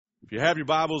If you have your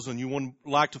Bibles and you would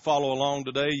like to follow along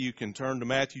today, you can turn to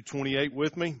Matthew 28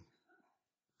 with me.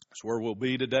 That's where we'll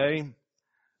be today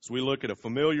as we look at a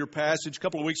familiar passage. A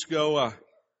couple of weeks ago, I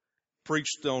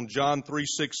preached on John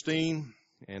 3:16,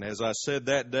 and as I said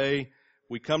that day,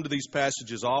 we come to these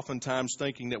passages oftentimes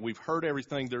thinking that we've heard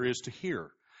everything there is to hear,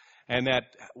 and that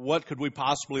what could we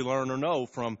possibly learn or know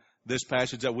from this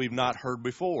passage that we've not heard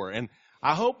before. And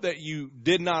I hope that you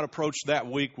did not approach that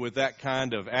week with that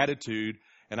kind of attitude.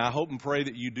 And I hope and pray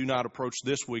that you do not approach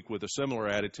this week with a similar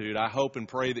attitude. I hope and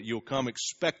pray that you'll come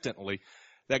expectantly,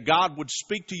 that God would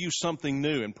speak to you something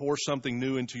new and pour something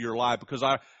new into your life. Because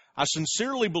I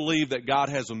sincerely believe that God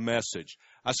has a message.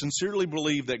 I sincerely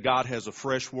believe that God has a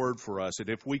fresh word for us. And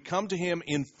if we come to Him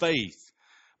in faith,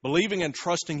 believing and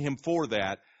trusting Him for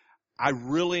that, I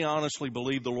really honestly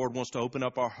believe the Lord wants to open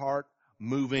up our heart,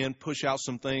 move in, push out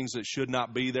some things that should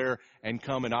not be there, and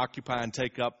come and occupy and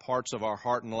take up parts of our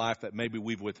heart and life that maybe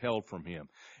we've withheld from Him.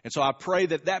 And so I pray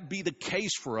that that be the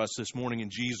case for us this morning in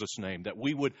Jesus' name, that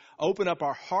we would open up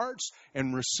our hearts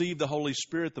and receive the Holy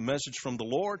Spirit, the message from the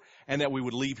Lord, and that we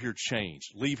would leave here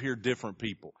changed, leave here different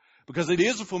people. Because it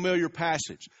is a familiar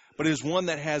passage, but it is one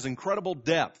that has incredible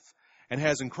depth and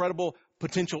has incredible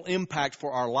potential impact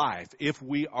for our life if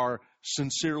we are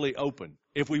sincerely open,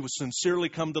 if we would sincerely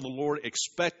come to the Lord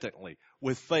expectantly,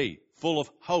 with faith, full of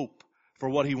hope for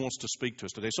what He wants to speak to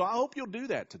us today. So I hope you'll do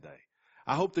that today.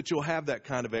 I hope that you'll have that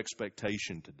kind of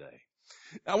expectation today.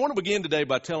 I want to begin today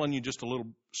by telling you just a little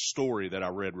story that I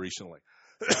read recently.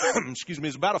 Excuse me.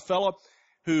 It's about a fellow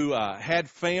who had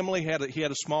family. He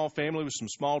had a small family with some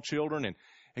small children, and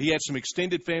he had some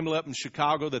extended family up in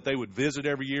Chicago that they would visit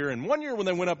every year. And one year when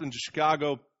they went up into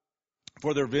Chicago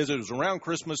for their visit, it was around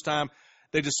Christmas time,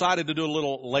 they decided to do a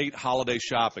little late holiday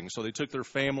shopping. So they took their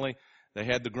family. They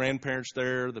had the grandparents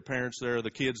there, the parents there, the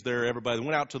kids there, everybody. They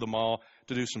went out to the mall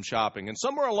to do some shopping. And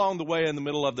somewhere along the way in the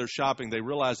middle of their shopping, they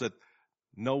realized that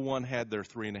no one had their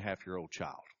 3.5-year-old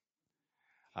child.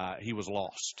 He was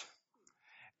lost.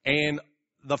 And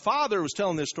the father was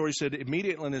telling this story. He said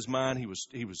immediately in his mind he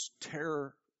was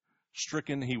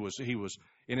terror-stricken. He was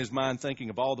in his mind thinking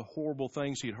of all the horrible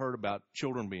things he'd heard about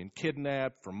children being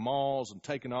kidnapped from malls and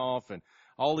taken off, and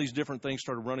all these different things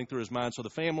started running through his mind. So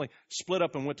the family split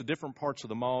up and went to different parts of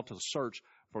the mall to search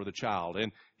for the child.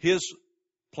 And his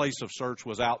place of search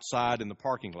was outside in the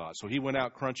parking lot. So he went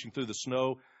out crunching through the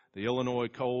snow, the Illinois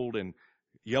cold, and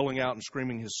yelling out and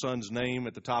screaming his son's name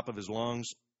at the top of his lungs.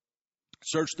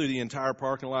 Searched through the entire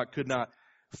parking lot, could not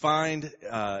find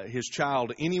his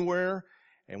child anywhere,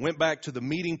 and went back to the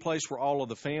meeting place where all of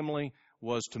the family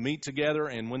was to meet together.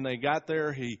 And when they got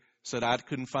there, he said, I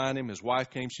couldn't find him. His wife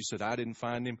came. She said, I didn't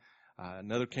find him.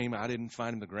 Another came. I didn't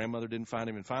find him. The grandmother didn't find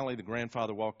him. And finally, the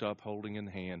grandfather walked up holding in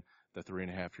hand the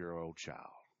 3.5-year-old child,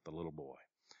 the little boy.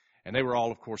 And they were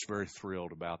all, of course, very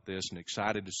thrilled about this and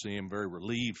excited to see him, very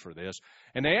relieved for this.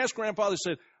 And they asked Grandfather,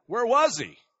 said, where was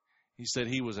he? He said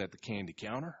he was at the candy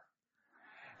counter.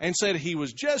 And said he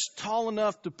was just tall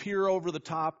enough to peer over the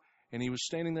top. And he was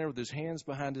standing there with his hands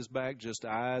behind his back, just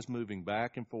eyes moving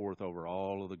back and forth over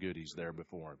all of the goodies there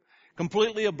before him,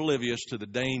 completely oblivious to the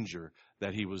danger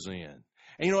that he was in.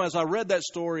 And, as I read that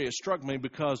story, it struck me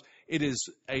because it is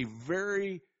a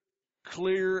very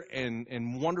clear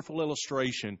and wonderful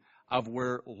illustration of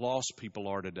where lost people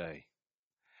are today.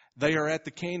 They are at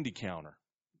the candy counter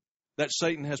that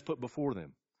Satan has put before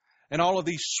them. And all of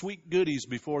these sweet goodies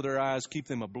before their eyes keep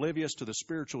them oblivious to the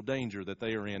spiritual danger that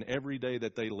they are in every day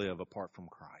that they live apart from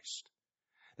Christ.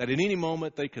 That at any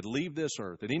moment they could leave this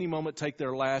earth, at any moment take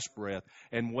their last breath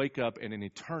and wake up in an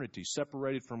eternity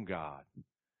separated from God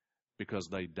because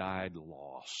they died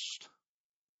lost.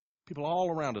 People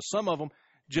all around us, some of them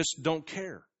just don't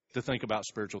care to think about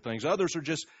spiritual things. Others are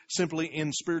just simply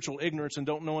in spiritual ignorance and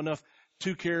don't know enough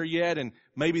to care yet, and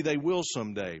maybe they will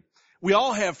someday. We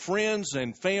all have friends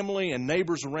and family and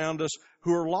neighbors around us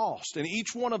who are lost. And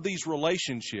each one of these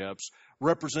relationships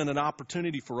represent an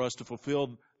opportunity for us to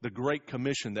fulfill the great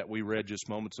commission that we read just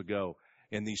moments ago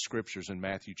in these scriptures in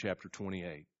Matthew chapter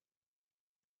 28.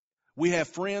 We have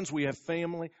friends, we have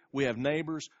family, we have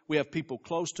neighbors, we have people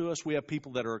close to us, we have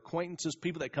people that are acquaintances,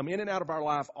 people that come in and out of our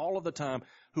life all of the time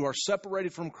who are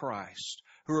separated from Christ,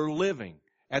 who are living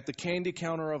at the candy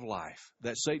counter of life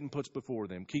that Satan puts before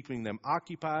them, keeping them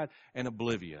occupied and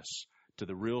oblivious to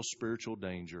the real spiritual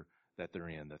danger that they're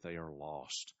in, that they are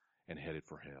lost and headed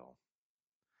for hell.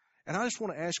 And I just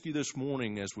want to ask you this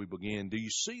morning as we begin, do you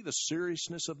see the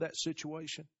seriousness of that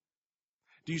situation?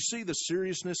 Do you see the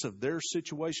seriousness of their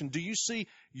situation? Do you see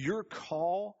your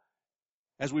call,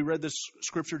 as we read this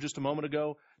scripture just a moment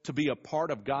ago, to be a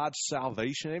part of God's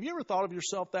salvation? Have you ever thought of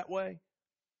yourself that way?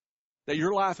 That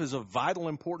your life is of vital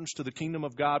importance to the kingdom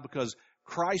of God because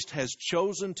Christ has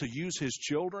chosen to use His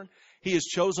children. He has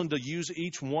chosen to use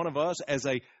each one of us as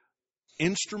an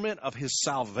instrument of His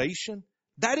salvation.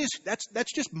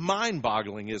 That's just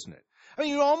mind-boggling, isn't it? I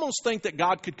mean, you almost think that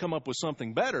God could come up with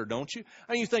something better, don't you?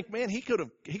 I mean, you think, man, He could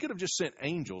have just sent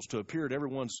angels to appear at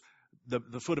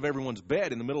the foot of everyone's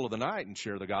bed in the middle of the night and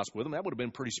share the gospel with them. That would have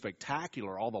been pretty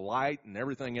spectacular, all the light and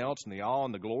everything else and the awe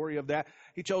and the glory of that.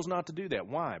 He chose not to do that.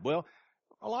 Why? Well,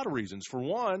 a lot of reasons. For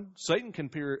one, Satan can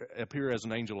appear as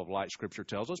an angel of light, Scripture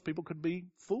tells us. People could be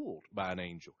fooled by an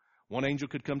angel. One angel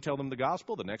could come tell them the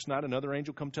gospel. The next night, another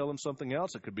angel come tell them something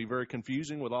else. It could be very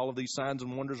confusing with all of these signs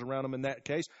and wonders around them in that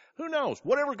case. Who knows?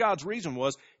 Whatever God's reason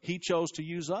was, He chose to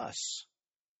use us.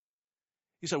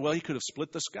 You say, well, He could have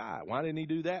split the sky. Why didn't He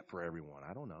do that for everyone?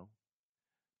 I don't know.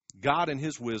 God in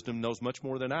His wisdom knows much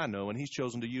more than I know, and He's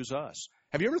chosen to use us.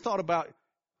 Have you ever thought about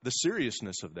the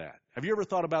seriousness of that? Have you ever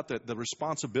thought about the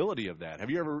responsibility of that? Have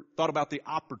you ever thought about the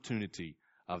opportunity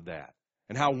of that?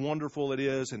 And how wonderful it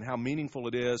is and how meaningful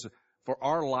it is for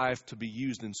our life to be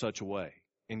used in such a way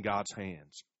in God's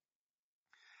hands.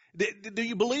 Do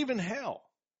you believe in hell?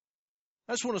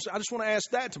 I just want to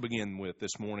ask that to begin with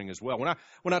this morning as well.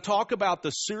 When I talk about the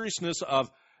seriousness of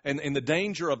and the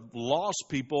danger of lost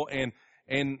people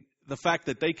and the fact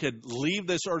that they could leave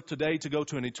this earth today to go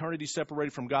to an eternity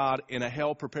separated from God in a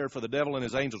hell prepared for the devil and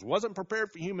his angels, wasn't prepared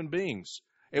for human beings.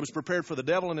 It was prepared for the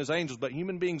devil and his angels, but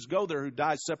human beings go there who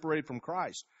die separated from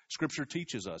Christ. Scripture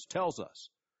teaches us, tells us.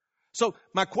 So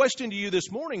my question to you this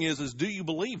morning is do you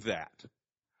believe that?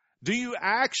 Do you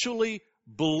actually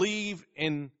believe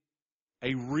in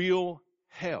a real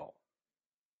hell?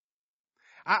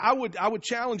 I would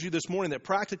challenge you this morning that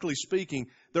practically speaking,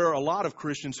 there are a lot of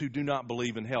Christians who do not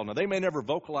believe in hell. Now, they may never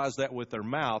vocalize that with their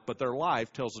mouth, but their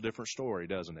life tells a different story,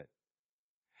 doesn't it?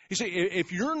 You see,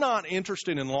 if you're not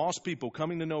interested in lost people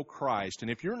coming to know Christ,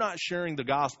 and if you're not sharing the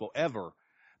gospel ever,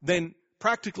 then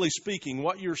practically speaking,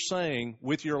 what you're saying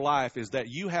with your life is that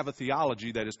you have a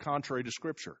theology that is contrary to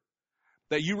Scripture.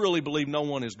 That you really believe no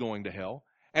one is going to hell,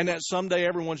 and that someday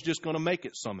everyone's just going to make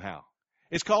it somehow.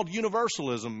 It's called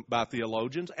universalism by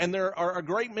theologians, and there are a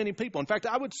great many people. In fact,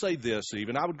 I would say this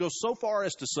even. I would go so far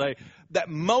as to say that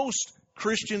most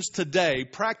Christians today,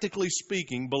 practically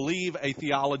speaking, believe a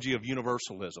theology of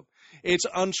universalism. It's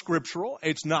unscriptural,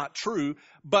 it's not true,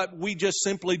 but we just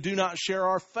simply do not share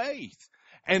our faith.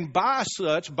 And by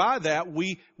that,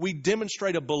 we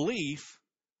demonstrate a belief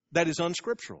that is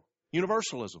unscriptural.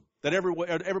 Universalism, that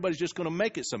everybody's just going to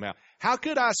make it somehow. How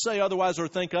could I say otherwise or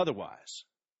think otherwise?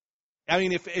 I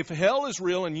mean, if hell is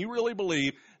real and you really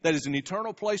believe that is an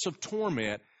eternal place of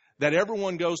torment that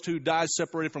everyone goes to, dies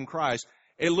separated from Christ,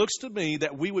 it looks to me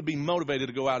that we would be motivated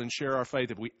to go out and share our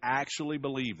faith if we actually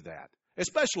believe that,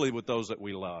 especially with those that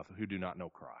we love who do not know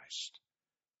Christ.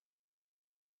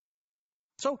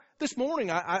 So this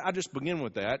morning, I just begin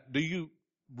with that. Do you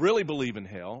really believe in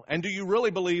hell? And do you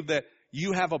really believe that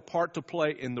you have a part to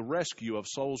play in the rescue of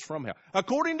souls from hell?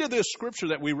 According to this scripture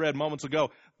that we read moments ago,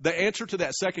 the answer to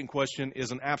that second question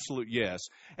is an absolute yes.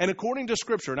 And according to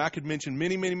Scripture, and I could mention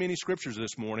many, many, many scriptures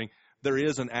this morning, there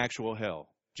is an actual hell.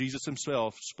 Jesus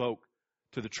Himself spoke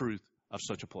to the truth of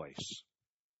such a place.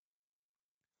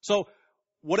 So,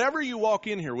 whatever you walk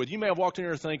in here with, you may have walked in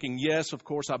here thinking, yes, of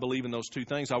course, I believe in those two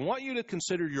things. I want you to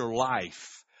consider your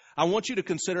life. I want you to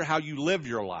consider how you live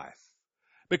your life.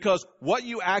 Because what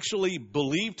you actually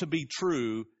believe to be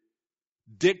true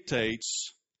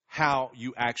dictates how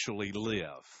you actually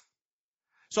live.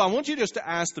 So I want you just to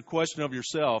ask the question of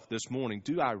yourself this morning,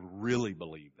 do I really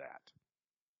believe that?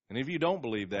 And if you don't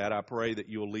believe that, I pray that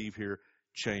you'll leave here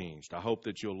changed. I hope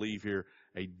that you'll leave here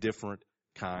a different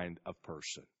kind of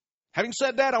person. Having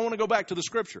said that, I want to go back to the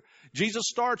Scripture. Jesus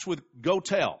starts with go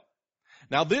tell.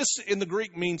 Now this in the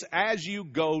Greek means as you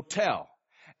go tell.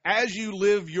 As you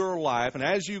live your life and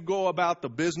as you go about the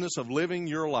business of living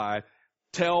your life,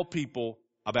 tell people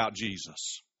about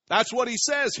Jesus. That's what he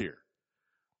says here.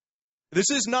 This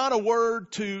is not a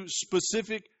word to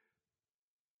specific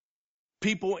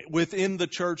people within the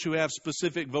church who have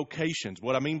specific vocations.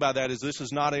 What I mean by that is this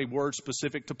is not a word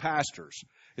specific to pastors.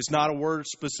 It's not a word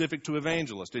specific to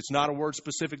evangelists. It's not a word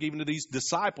specific even to these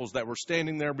disciples that were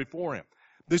standing there before him.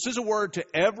 This is a word to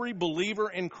every believer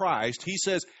in Christ. He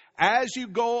says, as you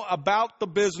go about the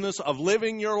business of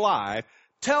living your life,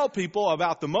 tell people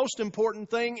about the most important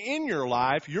thing in your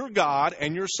life, your God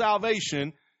and your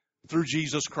salvation through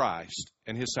Jesus Christ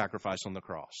and His sacrifice on the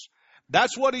cross.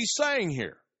 That's what he's saying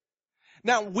here.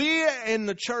 Now, we in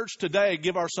the church today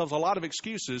give ourselves a lot of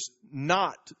excuses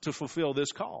not to fulfill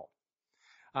this call.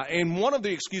 And one of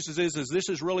the excuses is this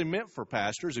is really meant for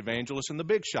pastors, evangelists, and the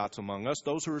big shots among us,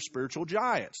 those who are spiritual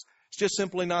giants. It's just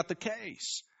simply not the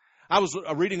case. I was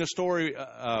reading a story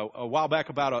a while back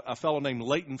about a fellow named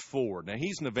Leighton Ford. Now,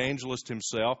 he's an evangelist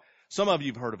himself. Some of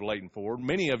you have heard of Leighton Ford.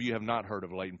 Many of you have not heard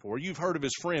of Leighton Ford. You've heard of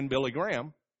his friend, Billy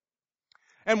Graham.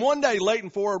 And one day, Leighton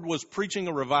Ford was preaching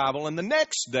a revival, and the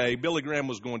next day, Billy Graham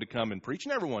was going to come and preach,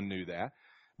 and everyone knew that.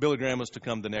 Billy Graham was to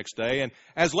come the next day. And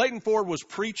as Leighton Ford was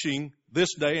preaching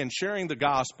this day and sharing the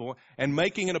gospel and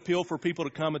making an appeal for people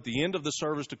to come at the end of the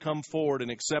service to come forward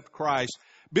and accept Christ,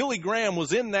 Billy Graham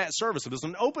was in that service. It was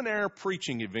an open-air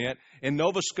preaching event in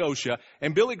Nova Scotia,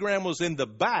 and Billy Graham was in the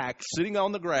back sitting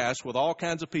on the grass with all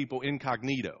kinds of people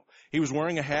incognito. He was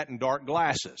wearing a hat and dark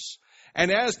glasses. And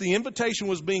as the invitation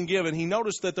was being given, he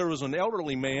noticed that there was an older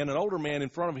man in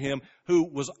front of him who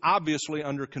was obviously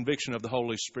under conviction of the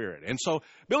Holy Spirit. And so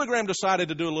Billy Graham decided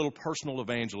to do a little personal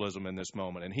evangelism in this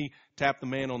moment. And he tapped the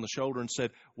man on the shoulder and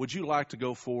said, "Would you like to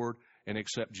go forward and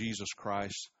accept Jesus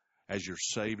Christ as your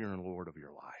Savior and Lord of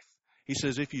your life?" He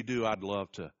says, "If you do, I'd love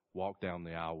to walk down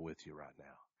the aisle with you right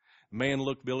now." The man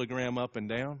looked Billy Graham up and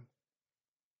down,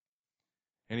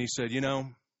 and he said,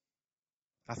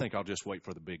 "I think I'll just wait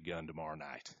for the big gun tomorrow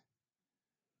night.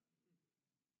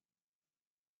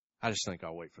 I just think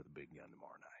I'll wait for the big gun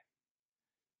tomorrow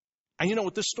night." And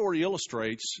what this story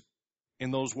illustrates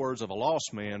in those words of a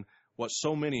lost man,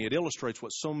 it illustrates what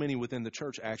so many within the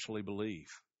church actually believe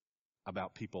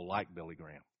about people like Billy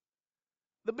Graham.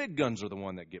 The big guns are the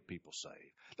one that get people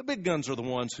saved. The big guns are the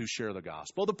ones who share the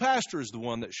gospel. The pastor is the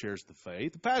one that shares the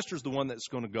faith. The pastor is the one that's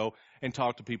going to go and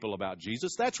talk to people about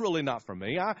Jesus. That's really not for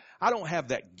me. I don't have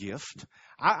that gift.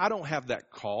 I don't have that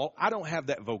call. I don't have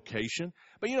that vocation.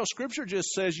 But Scripture just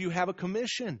says you have a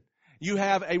commission. You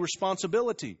have a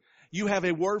responsibility. You have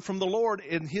a word from the Lord,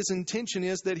 and His intention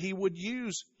is that He would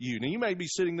use you. Now, you may be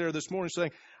sitting there this morning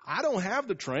saying, "I don't have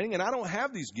the training, and I don't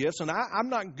have these gifts, and I'm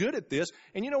not good at this."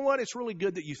 And you know what? It's really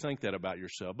good that you think that about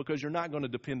yourself, because you're not going to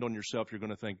depend on yourself. You're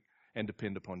going to think and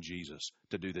depend upon Jesus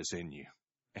to do this in you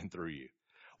and through you.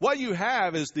 What you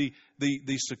have is the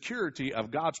security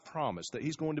of God's promise that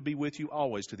He's going to be with you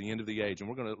always to the end of the age. And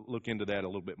we're going to look into that a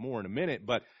little bit more in a minute.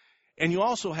 And you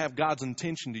also have God's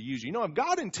intention to use you. If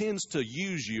God intends to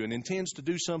use you and intends to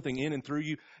do something in and through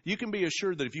you, you can be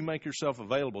assured that if you make yourself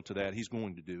available to that, He's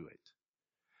going to do it.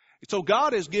 So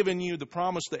God has given you the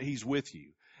promise that He's with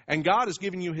you. And God has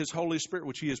given you His Holy Spirit,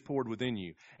 which He has poured within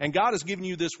you. And God has given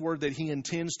you this word that He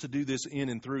intends to do this in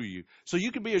and through you. So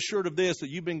you can be assured of this, that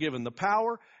you've been given the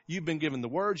power, you've been given the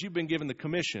words, you've been given the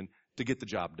commission to get the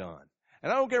job done.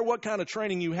 And I don't care what kind of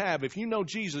training you have. If you know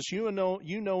Jesus, you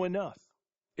know enough.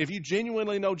 If you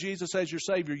genuinely know Jesus as your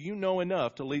Savior, you know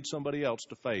enough to lead somebody else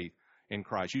to faith in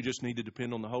Christ. You just need to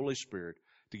depend on the Holy Spirit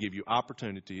to give you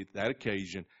opportunity, that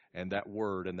occasion, and that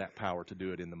word and that power to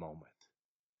do it in the moment.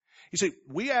 You see,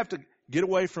 we have to get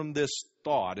away from this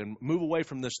thought and move away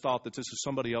from this thought that this is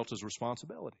somebody else's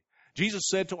responsibility. Jesus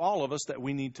said to all of us that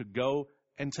we need to go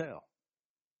and tell.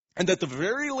 And at the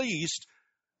very least,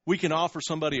 we can offer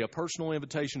somebody a personal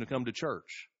invitation to come to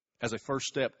church as a first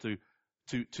step to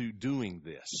doing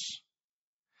this.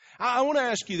 I want to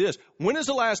ask you this. When is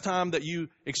the last time that you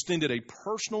extended a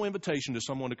personal invitation to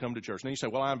someone to come to church? Now you say,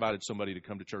 "Well, I invited somebody to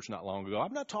come to church not long ago."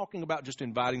 I'm not talking about just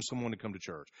inviting someone to come to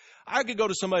church. I could go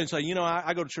to somebody and say,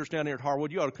 I go to church down here at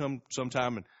Harwood. You ought to come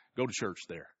sometime and go to church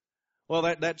there. Well,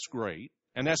 that's great,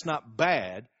 and that's not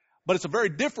bad, but it's a very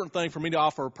different thing for me to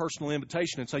offer a personal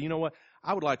invitation and say, "You know what?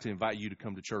 I would like to invite you to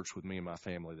come to church with me and my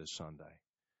family this Sunday.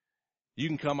 You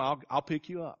can come. I'll pick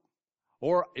you up.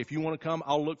 Or if you want to come,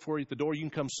 I'll look for you at the door. You can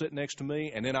come sit next to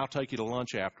me, and then I'll take you to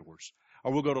lunch afterwards.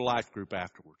 Or we'll go to life group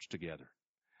afterwards together.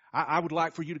 I would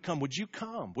like for you to come. Would you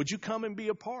come? Would you come and be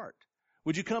a part?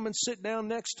 Would you come and sit down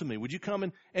next to me? Would you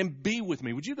come and be with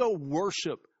me? Would you go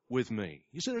worship with me?"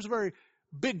 You see, there's a very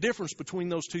big difference between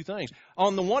those two things.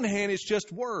 On the one hand, it's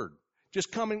just word. Just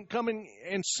come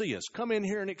and see us. Come in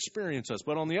here and experience us.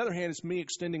 But on the other hand, it's me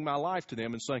extending my life to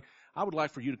them and saying, "I would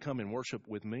like for you to come and worship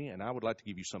with me, and I would like to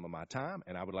give you some of my time,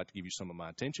 and I would like to give you some of my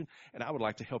attention, and I would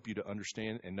like to help you to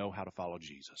understand and know how to follow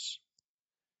Jesus."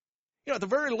 At the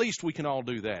very least, we can all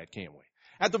do that, can't we?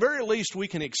 At the very least, we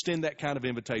can extend that kind of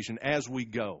invitation as we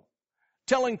go.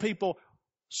 Telling people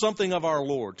something of our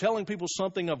Lord, telling people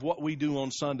something of what we do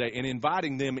on Sunday, and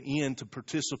inviting them in to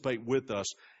participate with us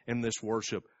in this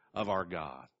worship of our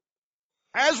God.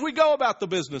 As we go about the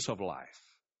business of life,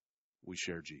 we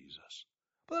share Jesus.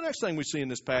 But the next thing we see in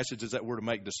this passage is that we're to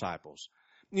make disciples.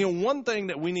 One thing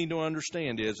that we need to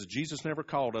understand is that Jesus never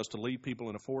called us to lead people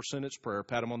in a 4-sentence prayer,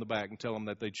 pat them on the back, and tell them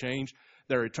that they change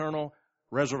their eternal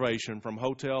reservation from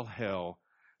hotel hell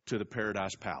to the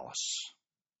paradise palace.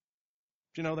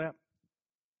 Do you know that?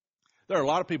 There are a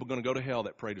lot of people going to go to hell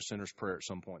that prayed a sinner's prayer at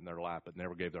some point in their life, but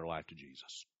never gave their life to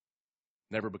Jesus.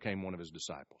 Never became one of his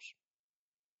disciples.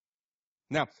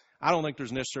 Now, I don't think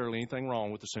there's necessarily anything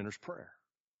wrong with the sinner's prayer.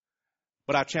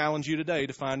 But I challenge you today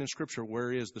to find in Scripture,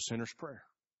 where is the sinner's prayer?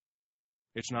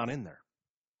 It's not in there.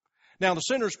 Now, the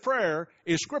sinner's prayer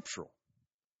is scriptural,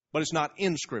 but it's not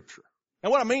in Scripture.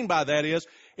 And what I mean by that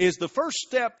is the first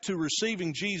step to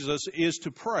receiving Jesus is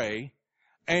to pray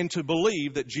and to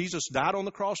believe that Jesus died on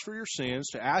the cross for your sins,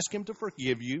 to ask him to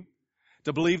forgive you,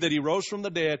 to believe that he rose from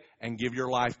the dead, and give your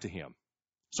life to him.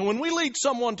 So when we lead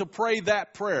someone to pray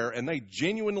that prayer and they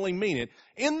genuinely mean it,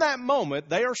 in that moment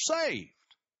they are saved.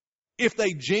 If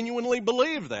they genuinely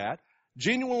believe that,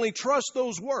 genuinely trust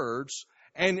those words,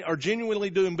 and are genuinely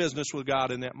doing business with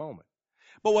God in that moment.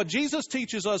 But what Jesus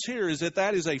teaches us here is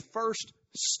that is a first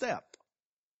step.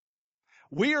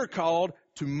 We are called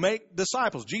to make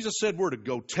disciples. Jesus said we're to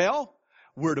go tell,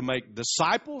 we're to make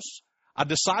disciples. A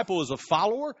disciple is a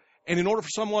follower, and in order for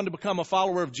someone to become a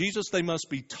follower of Jesus, they must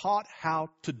be taught how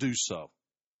to do so.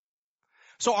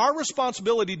 So our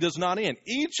responsibility does not end.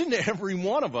 Each and every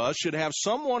one of us should have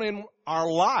someone in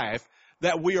our life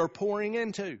that we are pouring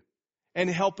into and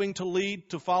helping to lead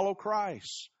to follow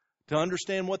Christ, to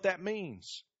understand what that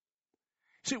means.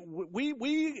 See,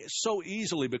 we so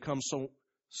easily become so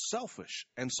selfish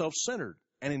and self-centered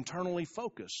and internally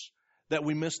focused that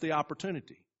we miss the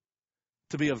opportunity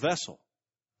to be a vessel,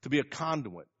 to be a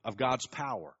conduit of God's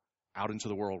power out into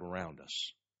the world around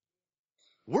us.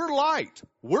 We're light.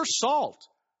 We're salt.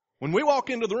 When we walk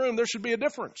into the room, there should be a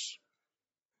difference.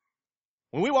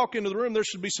 When we walk into the room, there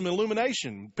should be some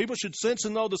illumination. People should sense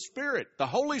and know the Spirit, the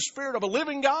Holy Spirit of a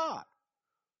living God.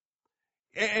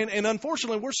 And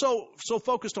unfortunately, we're so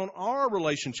focused on our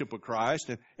relationship with Christ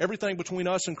and everything between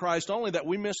us and Christ only that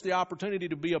we miss the opportunity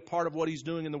to be a part of what he's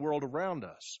doing in the world around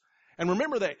us. And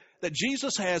remember that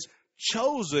Jesus has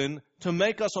chosen to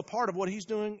make us a part of what he's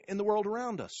doing in the world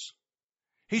around us.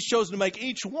 He's chosen to make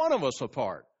each one of us a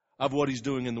part of what he's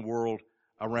doing in the world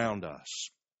around us.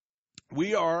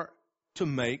 We are to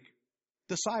make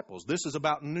disciples. This is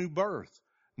about new birth,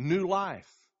 new life.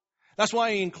 That's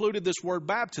why he included this word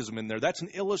baptism in there. That's an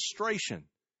illustration.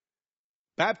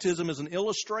 Baptism is an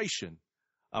illustration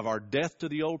of our death to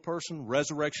the old person,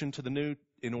 resurrection to the new,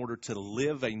 in order to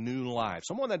live a new life.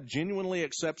 Someone that genuinely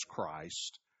accepts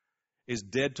Christ is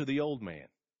dead to the old man,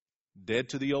 dead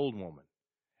to the old woman,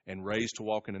 and raised to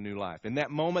walk in a new life. In that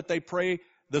moment they pray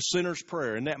the sinner's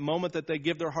prayer. In that moment that they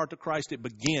give their heart to Christ, it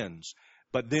begins.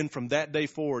 But then from that day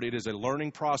forward, it is a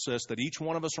learning process that each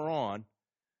one of us are on.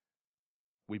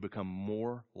 We become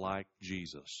more like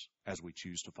Jesus as we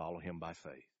choose to follow him by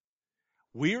faith.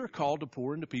 We are called to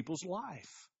pour into people's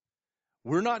life.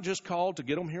 We're not just called to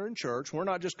get them here in church. We're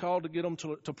not just called to get them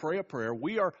to pray a prayer.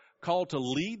 We are called to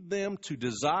lead them to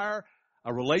desire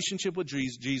a relationship with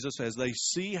Jesus as they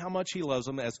see how much he loves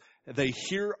them, as they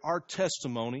hear our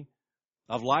testimony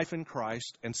of life in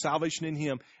Christ and salvation in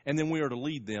him, and then we are to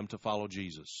lead them to follow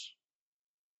Jesus.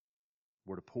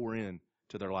 We're to pour in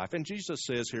to their life. And Jesus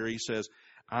says here, he says,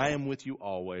 I am with you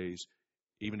always,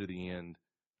 even to the end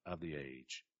of the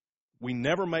age. We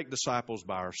never make disciples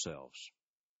by ourselves.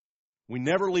 We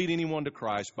never lead anyone to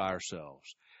Christ by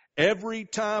ourselves. Every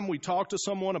time we talk to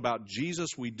someone about Jesus,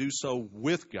 we do so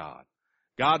with God.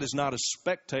 God is not a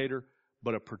spectator,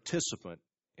 but a participant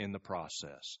in the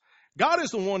process. God is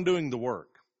the one doing the work.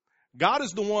 God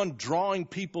is the one drawing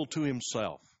people to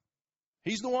himself.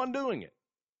 He's the one doing it.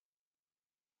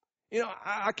 You know,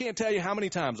 I can't tell you how many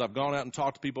times I've gone out and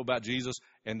talked to people about Jesus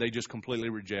and they just completely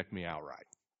reject me outright.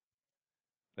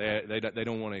 They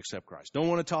don't want to accept Christ. Don't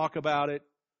want to talk about it.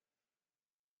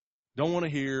 Don't want to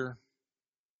hear.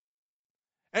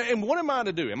 And what am I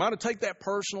to do? Am I to take that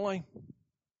personally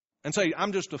and say,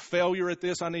 I'm just a failure at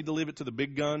this. I need to leave it to the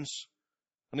big guns.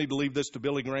 I need to leave this to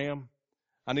Billy Graham.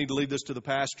 I need to leave this to the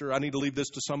pastor. I need to leave this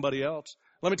to somebody else.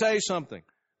 Let me tell you something.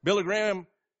 Billy Graham,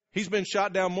 he's been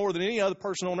shot down more than any other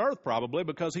person on earth probably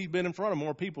because he's been in front of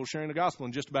more people sharing the gospel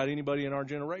than just about anybody in our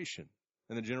generation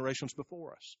and the generations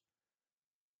before us.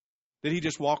 Did he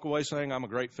just walk away saying, I'm a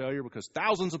great failure because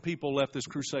thousands of people left this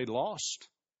crusade lost?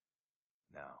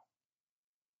 No.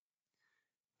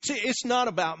 See, it's not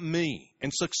about me,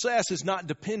 and success is not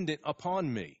dependent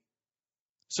upon me.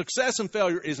 Success and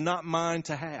failure is not mine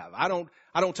to have. I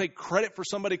don't take credit for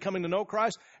somebody coming to know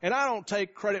Christ, and I don't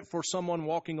take credit for someone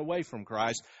walking away from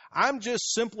Christ. I'm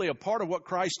just simply a part of what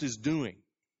Christ is doing.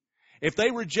 If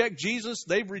they reject Jesus,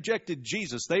 they've rejected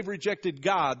Jesus. They've rejected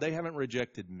God. They haven't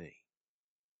rejected me.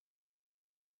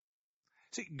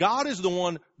 See, God is the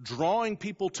one drawing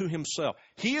people to himself.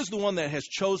 He is the one that has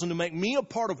chosen to make me a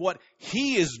part of what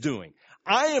he is doing.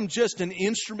 I am just an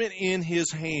instrument in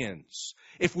His hands.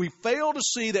 If we fail to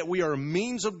see that we are a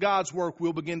means of God's work,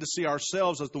 we'll begin to see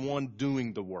ourselves as the one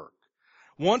doing the work.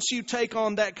 Once you take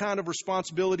on that kind of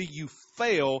responsibility, you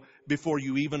fail before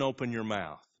you even open your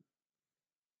mouth.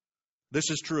 This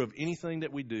is true of anything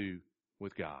that we do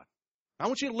with God. I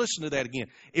want you to listen to that again.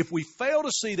 If we fail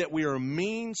to see that we are a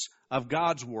means of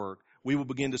God's work, we will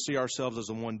begin to see ourselves as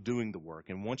the one doing the work.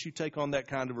 And once you take on that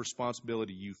kind of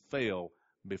responsibility, you fail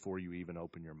before you even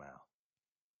open your mouth.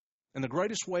 And the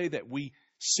greatest way that we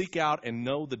seek out and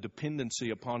know the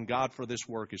dependency upon God for this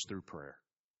work is through prayer.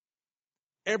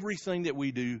 Everything that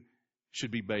we do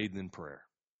should be bathed in prayer.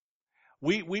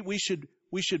 We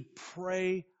should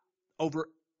pray over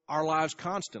our lives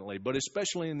constantly, but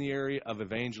especially in the area of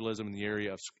evangelism, in the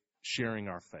area of sharing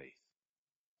our faith.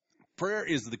 Prayer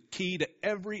is the key to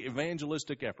every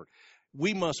evangelistic effort.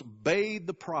 We must bathe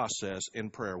the process in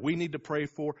prayer. We need to pray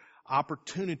for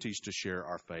opportunities to share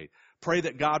our faith. Pray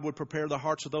that God would prepare the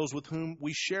hearts of those with whom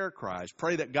we share Christ.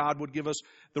 Pray that God would give us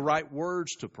the right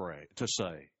words to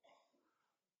say.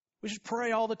 We should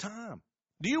pray all the time.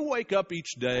 Do you wake up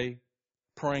each day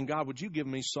praying, God, would you give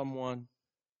me someone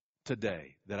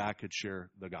today that I could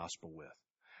share the gospel with?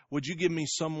 Would you give me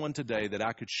someone today that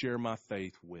I could share my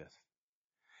faith with?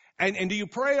 And do you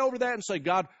pray over that and say,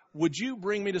 God, would you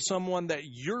bring me to someone that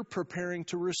you're preparing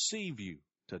to receive you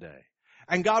today?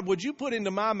 And God, would you put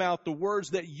into my mouth the words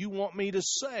that you want me to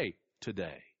say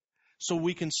today so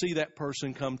we can see that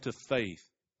person come to faith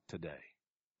today?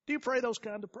 Do you pray those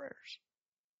kind of prayers?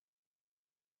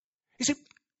 You see,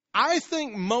 I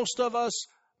think most of us,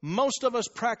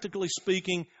 practically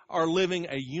speaking, are living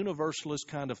a universalist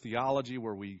kind of theology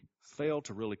where we fail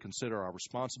to really consider our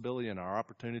responsibility and our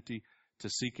opportunity to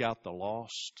seek out the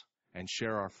lost and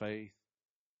share our faith.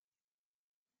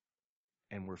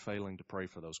 And we're failing to pray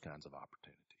for those kinds of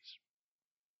opportunities.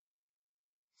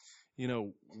 You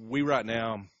know, we right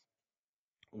now,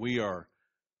 we're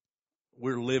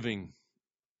living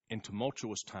in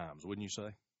tumultuous times, wouldn't you say?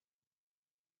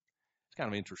 It's kind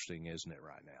of interesting, isn't it,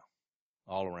 right now,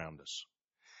 all around us.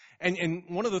 And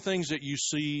one of the things that you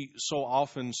see so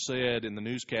often said in the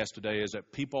newscast today is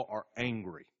that people are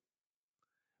angry.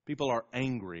 People are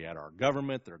angry at our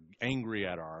government. They're angry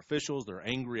at our officials. They're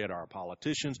angry at our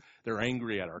politicians. They're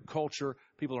angry at our culture.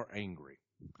 People are angry.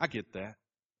 I get that.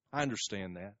 I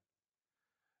understand that.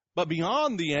 But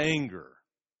beyond the anger,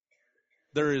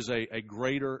 there is a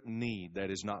greater need that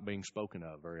is not being spoken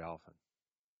of very often.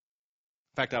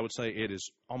 In fact, I would say it is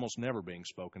almost never being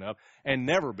spoken of and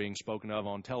never being spoken of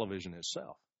on television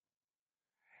itself.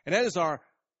 And that is our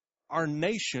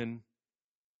nation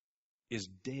is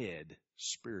dead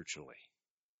spiritually.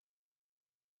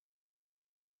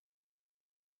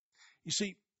 You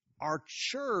see, our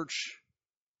church,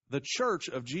 the church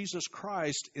of Jesus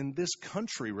Christ in this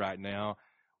country right now,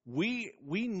 we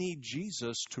need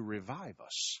Jesus to revive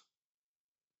us.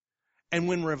 And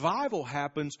when revival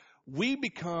happens, we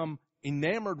become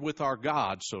enamored with our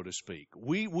God, so to speak.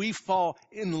 We fall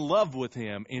in love with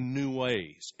Him in new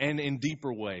ways and in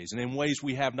deeper ways and in ways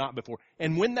we have not before.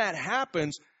 And when that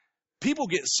happens, people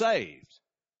get saved.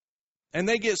 And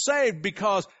they get saved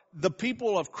because the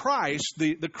people of Christ,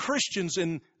 the Christians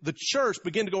in the church,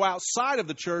 begin to go outside of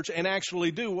the church and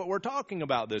actually do what we're talking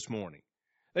about this morning.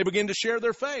 They begin to share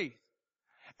their faith.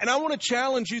 And I want to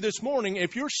challenge you this morning,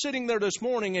 if you're sitting there this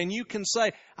morning and you can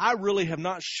say, I really have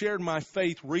not shared my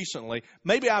faith recently,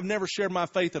 maybe I've never shared my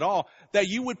faith at all, that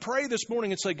you would pray this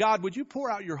morning and say, God, would you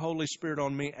pour out your Holy Spirit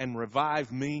on me and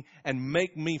revive me and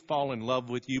make me fall in love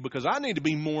with you, because I need to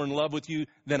be more in love with you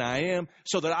than I am,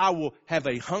 so that I will have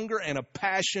a hunger and a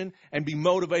passion and be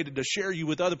motivated to share you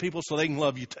with other people so they can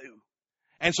love you too.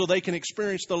 And so they can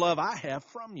experience the love I have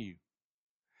from you.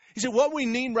 He said, what we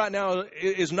need right now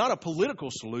is not a political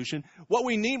solution. What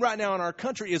we need right now in our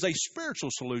country is a spiritual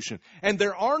solution. And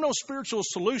there are no spiritual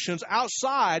solutions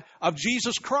outside of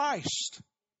Jesus Christ.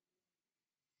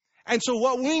 And so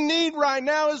what we need right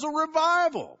now is a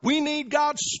revival. We need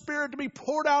God's Spirit to be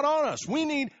poured out on us. We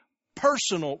need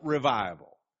personal revival,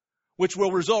 which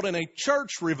will result in a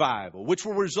church revival, which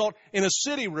will result in a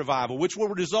city revival, which will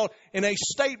result in a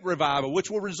state revival,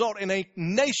 which will result in a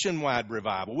nationwide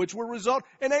revival, which will result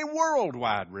in a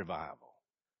worldwide revival.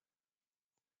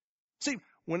 See,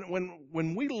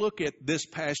 when we look at this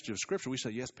passage of Scripture, we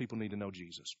say, yes, people need to know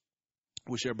Jesus.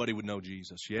 I wish everybody would know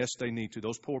Jesus. Yes, they need to.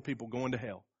 Those poor people going to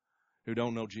hell who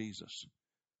don't know Jesus.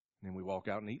 And then we walk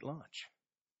out and eat lunch.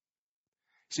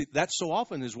 See, that so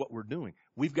often is what we're doing.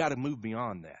 We've got to move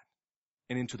beyond that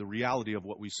and into the reality of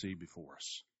what we see before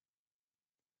us.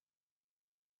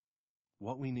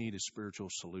 What we need is spiritual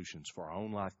solutions for our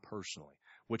own life personally,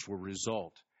 which will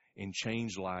result and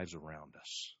change lives around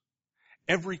us.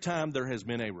 Every time there has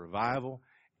been a revival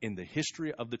in the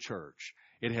history of the church,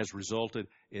 it has resulted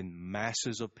in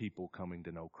masses of people coming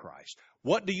to know Christ.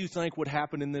 What do you think would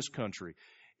happen in this country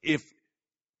if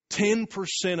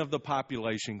 10% of the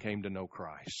population came to know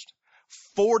Christ?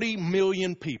 40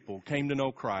 million people came to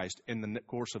know Christ in the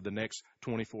course of the next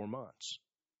 24 months.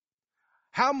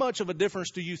 How much of a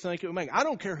difference do you think it would make? I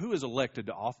don't care who is elected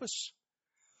to office.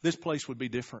 This place would be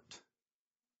different.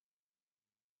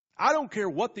 I don't care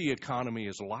what the economy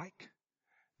is like.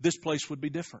 This place would be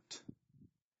different.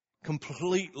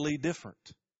 Completely different.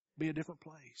 Be a different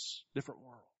place, different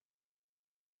world.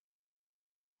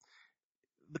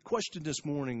 The question this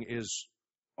morning is,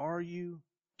 are you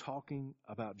talking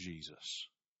about Jesus?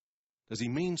 Does he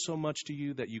mean so much to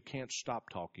you that you can't stop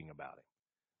talking about him?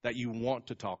 That you want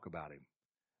to talk about him?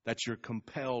 That you're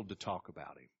compelled to talk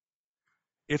about him?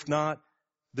 If not,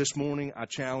 this morning I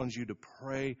challenge you to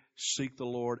pray, seek the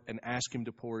Lord, and ask him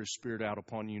to pour his Spirit out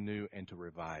upon you new and to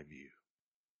revive you.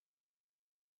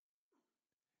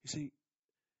 You see,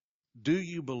 do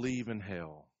you believe in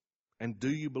hell? And do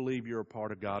you believe you're a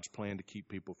part of God's plan to keep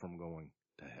people from going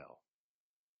to hell?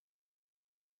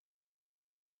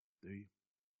 Do you?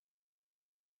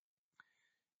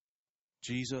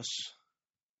 Jesus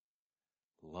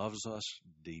loves us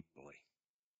deeply.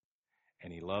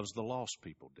 And he loves the lost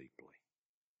people deeply.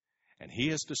 And he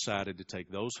has decided to take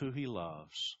those who he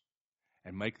loves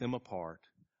and make them a part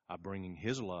of bringing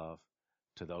his love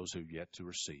to those who've yet to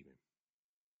receive him.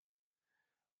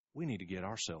 We need to get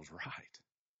ourselves right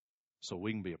so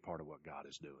we can be a part of what God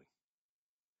is doing.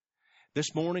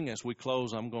 This morning, as we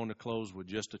close, I'm going to close with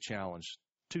just a challenge.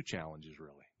 Two challenges,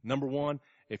 really. Number one,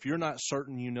 if you're not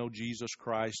certain you know Jesus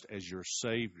Christ as your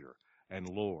Savior and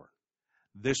Lord,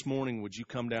 this morning, would you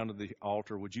come down to the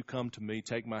altar? Would you come to me,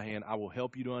 take my hand? I will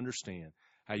help you to understand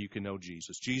how you can know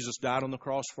Jesus. Jesus died on the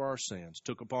cross for our sins,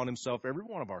 took upon himself every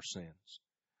one of our sins.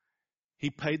 He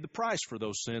paid the price for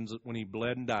those sins when he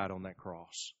bled and died on that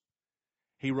cross.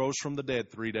 He rose from the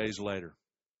dead 3 days later,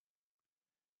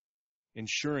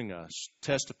 ensuring us,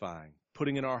 testifying,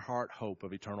 putting in our heart hope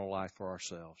of eternal life for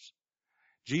ourselves.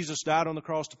 Jesus died on the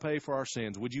cross to pay for our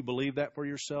sins. Would you believe that for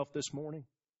yourself this morning?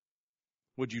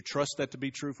 Would you trust that to be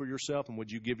true for yourself? And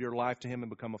would you give your life to him and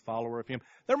become a follower of him?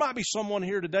 There might be someone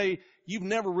here today, you've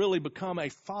never really become a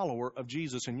follower of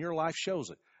Jesus, and your life shows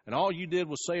it. And all you did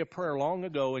was say a prayer long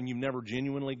ago, and you've never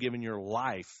genuinely given your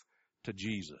life to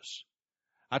Jesus.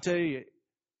 I tell you,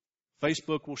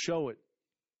 Facebook will show it.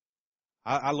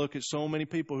 I look at so many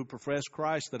people who profess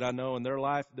Christ that I know in their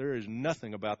life, there is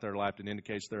nothing about their life that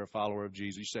indicates they're a follower of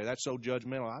Jesus. You say, that's so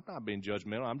judgmental. I'm not being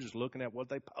judgmental. I'm just looking at what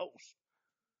they post.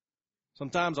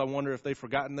 Sometimes I wonder if they've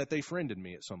forgotten that they friended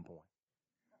me at some point.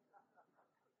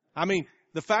 I mean,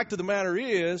 the fact of the matter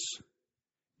is,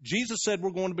 Jesus said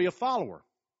we're going to be a follower.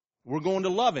 We're going to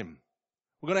love him.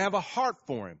 We're going to have a heart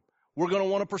for him. We're going to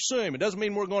want to pursue him. It doesn't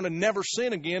mean we're going to never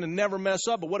sin again and never mess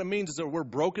up, but what it means is that we're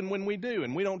broken when we do,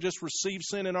 and we don't just receive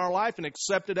sin in our life and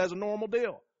accept it as a normal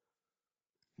deal.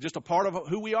 Just a part of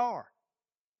who we are.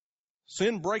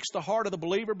 Sin breaks the heart of the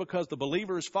believer because the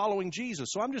believer is following Jesus.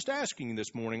 So I'm just asking you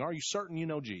this morning, are you certain you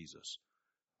know Jesus?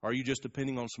 Or are you just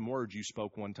depending on some words you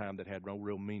spoke one time that had no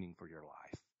real meaning for your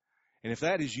life? And if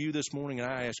that is you this morning,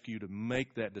 I ask you to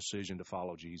make that decision to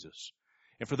follow Jesus.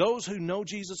 And for those who know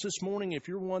Jesus this morning, if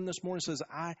you're one this morning that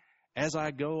says, as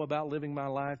I go about living my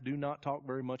life, do not talk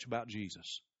very much about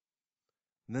Jesus.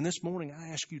 And then this morning,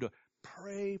 I ask you to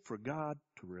pray for God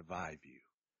to revive you.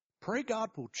 Pray God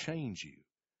will change you.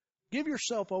 Give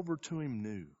yourself over to him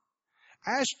new.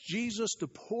 Ask Jesus to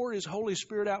pour his Holy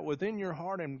Spirit out within your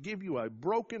heart and give you a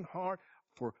broken heart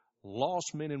for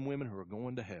lost men and women who are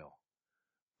going to hell.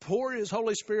 Pour his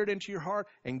Holy Spirit into your heart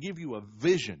and give you a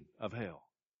vision of hell.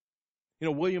 You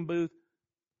know, William Booth,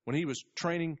 when he was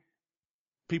training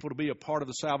people to be a part of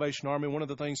the Salvation Army, one of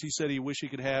the things he said he wished he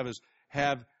could have is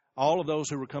have all of those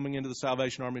who were coming into the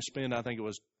Salvation Army spend, I think it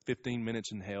was 15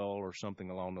 minutes in hell or something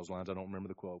along those lines. I don't remember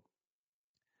the quote.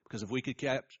 Because if we could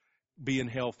be in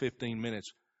hell 15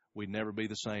 minutes, we'd never be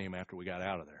the same after we got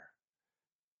out of there.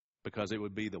 Because it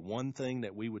would be the one thing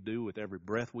that we would do with every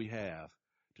breath we have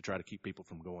to try to keep people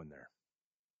from going there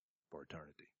for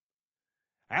eternity.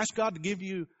 Ask God to give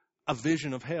you a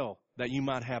vision of hell that you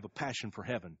might have a passion for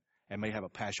heaven and may have a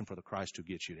passion for the Christ who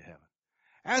gets you to heaven.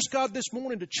 Ask God this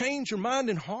morning to change your mind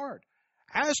and heart.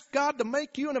 Ask God to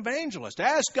make you an evangelist.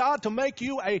 Ask God to make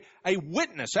you a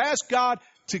witness. Ask God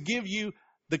to give you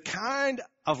the kind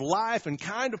of life and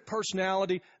kind of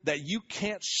personality that you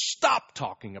can't stop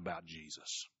talking about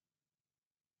Jesus.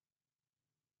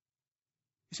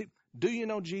 You see, do you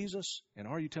know Jesus? And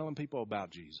are you telling people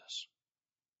about Jesus?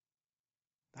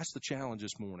 That's the challenge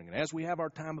this morning. And as we have our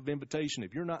time of invitation,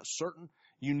 if you're not certain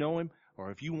you know Him,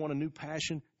 or if you want a new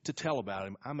passion to tell about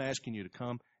Him, I'm asking you to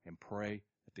come and pray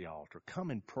at the altar. Come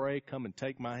and pray. Come and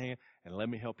take my hand, and let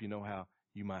me help you know how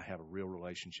you might have a real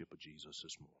relationship with Jesus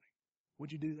this morning.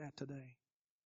 Would you do that today?